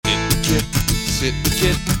sit with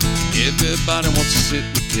Kit. Everybody wants to sit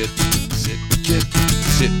with Kit. Sit with Kit.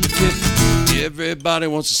 Sit with Kit. Everybody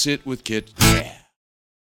wants to sit with Kit. Yeah.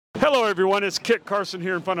 Hello everyone, it's Kit Carson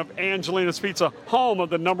here in front of Angelina's Pizza, home of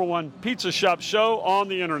the #1 pizza shop show on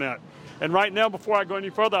the internet. And right now, before I go any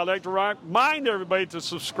further, I'd like to remind everybody to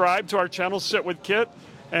subscribe to our channel, Sit with Kit,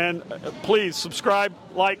 and please subscribe,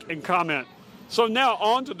 like, and comment. So now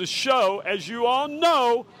on to the show. As you all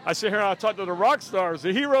know, I sit here and I talk to the rock stars,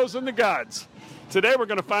 the heroes and the gods. Today we're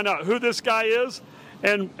going to find out who this guy is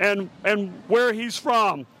and where he's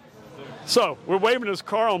from. So we're waving his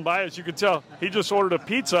car on by. As you can tell, he just ordered a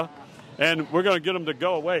pizza, and we're going to get him to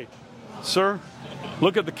go away. Sir,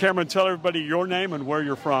 look at the camera and tell everybody your name and where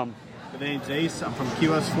you're from. My name's Ace. I'm from Key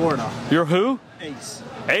West, Florida. You're who? Ace.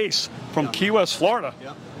 Ace from Key West, Florida.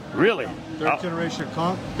 Yep. Really? Third generation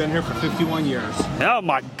conch. Been here for 51 years. Oh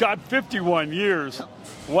my God, 51 years. Yep.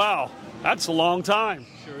 Wow, that's a long time.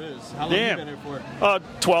 Sure is. How long Damn. have you been here for?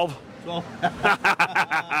 12. 12.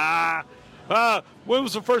 When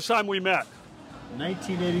was the first time we met?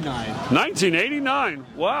 1989. 1989.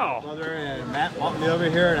 Wow. My brother and Matt brought me over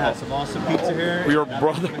here and had some awesome pizza here. Your And I've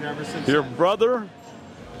brother. been here ever since Your then. brother.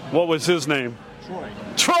 What was his name? Troy.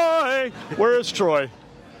 Troy. Where is Troy?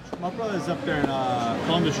 My brother's up there in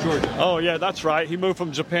Columbus, Georgia. Oh yeah, that's right. He moved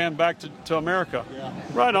from Japan back to America. Yeah.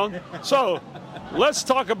 Right on. So, let's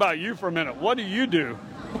talk about you for a minute. What do you do?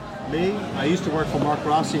 Me, I used to work for Mark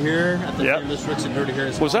Rossi here at the Yep. famous Ricks and Dirty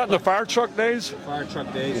Hairs. Was that in the fire truck days? Fire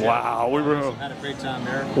truck days? Wow, we were. Had a great time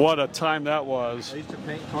there. What a time that was. I used to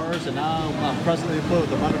paint cars, and now I'm presently employed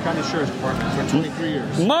with the Monroe County Sheriff's Department for 23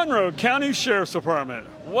 years. Monroe County Sheriff's Department.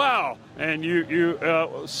 Wow. And you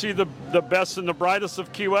see the best and the brightest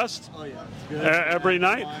of Key West? Oh, yeah. It's good. Every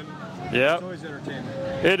night? Yeah. It's always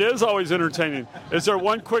entertainment. It is always entertaining. Is there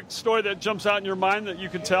one quick story that jumps out in your mind that you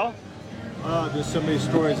can tell? There's so many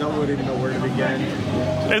stories, I wouldn't even know where to begin.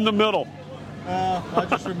 In the middle. I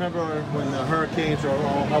just remember when the hurricanes, or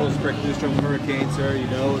all those breaking from hurricanes there, you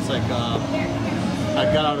know, it's like I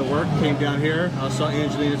got out of work, came down here, I saw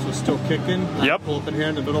Angelina's was still kicking. Yep. I pulled up in here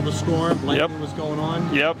in the middle of a storm, lightning was going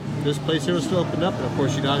on. Yep. This place here was still opened up, and of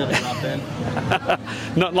course, you know, I got to drop in.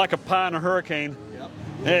 Nothing like a pie in a hurricane. Yep.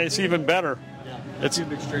 Hey, it's even better. Yeah. It's a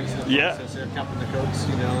big experience in the yeah. process there, counting the coats,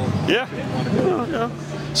 you know. Yeah. if you want to go.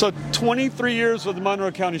 Yeah. So 23 years with the Monroe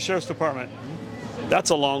County Sheriff's Department.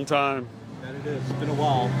 That's a long time. That it is. It's been a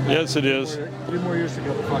while. Yes, it is. 3 more years to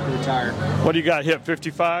go before I can retire. What do you got, hit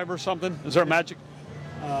 55 or something? Is there a magic?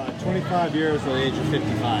 25 years or the age of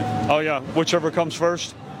 55. Oh, yeah. Whichever comes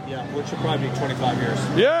first. Yeah, which will probably be 25 years.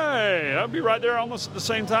 Yay! I'll be right there almost at the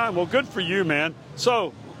same time. Well, good for you, man.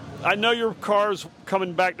 So, I know your car's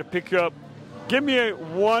coming back to pick you up. Give me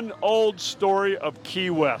one old story of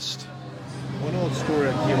Key West. One old story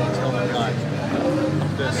of Key West. Oh my God.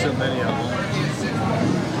 There's so many of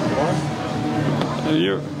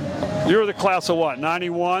them. You're the class of what,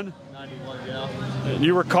 91? 91, yeah.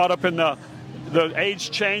 You were caught up in the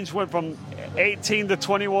age change, went from 18 to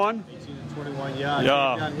 21? 18 to 21, yeah. I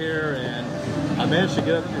Yeah. came down here and I managed to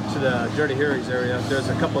get up into the Dirty Harry's area. There's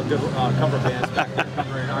a couple of good cover bands back there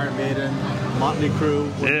covering Iron Maiden, Motley Crue,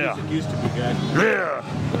 where Yeah. music used to be good. Yeah.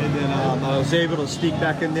 And then I was able to sneak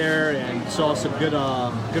back in there and saw some good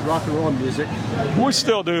rock and roll music. We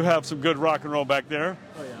still do have some good rock and roll back there.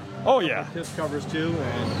 Oh, yeah. Oh, yeah. Kiss covers too,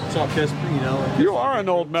 and saw Kiss, you know. You are an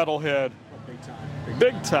old metalhead. Big time.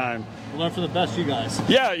 Big time. Learn from the best, you guys.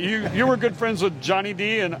 Yeah, you were good friends with Johnny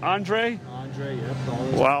D and Andre. Andre, yep. All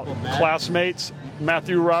those Wow, people. Matt, classmates.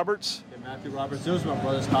 Matthew Roberts. yeah, Matthew Roberts. Those were my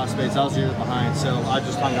brother's classmates. I was years behind, so I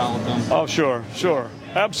just hung out with them. Oh, sure.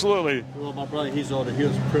 Absolutely. Well, my brother, he's older. He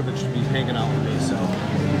was privileged to be hanging out with me, so.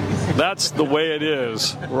 That's the way it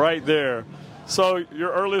is, right there. So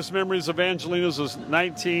your earliest memories of Angelina's was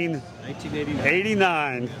 1989.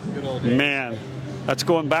 1989. Good old days. Man, that's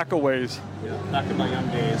going back a ways. Yeah, back in my young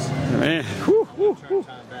days. Man, whew, whew, Turn whew.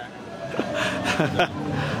 time back.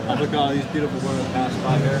 I look at all these beautiful women that pass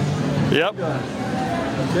by here. Yep.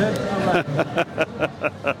 That's it? All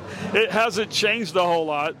right. It hasn't changed a whole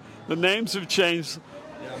lot. The names have changed,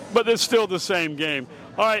 but it's still the same game.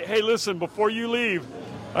 All right, hey, listen, before you leave,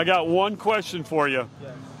 I got one question for you.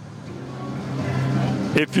 Yes.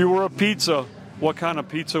 If you were a pizza, what kind of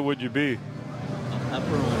pizza would you be?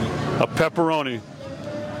 Pepperoni. A pepperoni.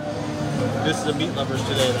 This is the meat lovers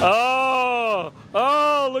today, though.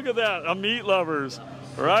 Oh, look at that. A meat lovers.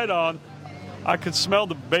 Right on. I could smell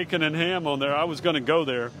the bacon and ham on there. I was going to go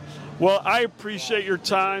there. Well, I appreciate your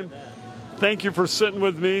time. Thank you for sitting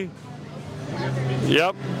with me.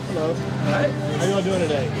 Yep. Hello. How you all doing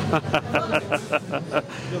today?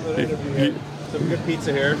 some good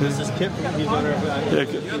pizza here. This is Kit. He's owner of You're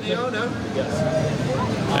the owner?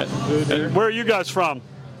 Yes. Food here. Where are you guys from?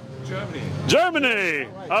 Germany. Germany.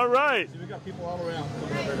 All right. So we got people all around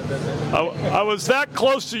coming over to visit. I was that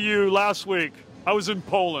close to you last week. I was in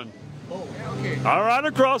Poland. Okay. All right,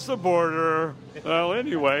 across the border. Well,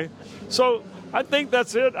 anyway, so I think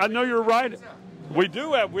that's it. I know you're right. We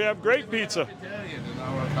have great pizza. Italian in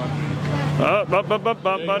our country. Woo!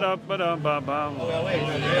 Well, wait,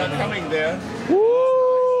 they are coming there.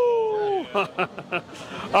 All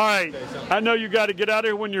right, I know you got to get out of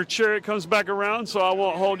here when your chariot comes back around, so I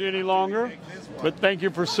won't hold you any longer. But thank you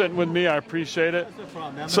for sitting with me. I appreciate it. No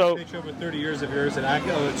problem, man. I'm So- going to picture over 30 years of yours, and I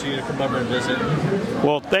owe it to you to come over and visit.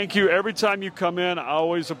 Well, thank you. Every time you come in, I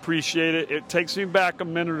always appreciate it. It takes me back a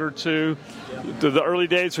minute or two to the early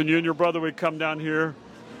days when you and your brother would come down here,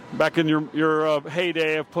 back in your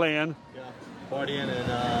heyday of playing. Yeah. Partying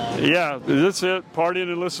and Yeah, that's it. Partying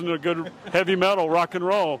and listening to good heavy metal, rock and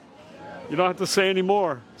roll. You don't have to say any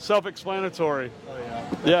more. Self-explanatory. oh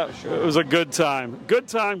yeah. Yeah, it was a good time. Good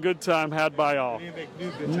time had by all. We make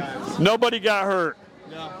new good times. Nobody got hurt.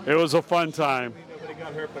 No. It was a fun time. Nobody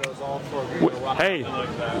got hurt, but it was all for rock. Hey,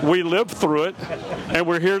 we lived through it, and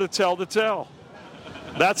we're here to tell the tale.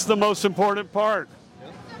 That's the most important part.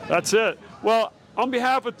 That's it. Well, on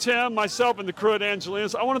behalf of Tim, myself, and the crew at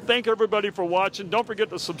Angelina's, I want to thank everybody for watching. Don't forget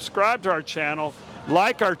to subscribe to our channel,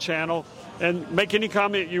 like our channel, and make any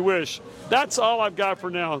comment you wish. That's all I've got for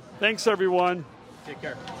now. Thanks, everyone. Take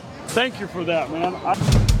care. Thank you for that, man.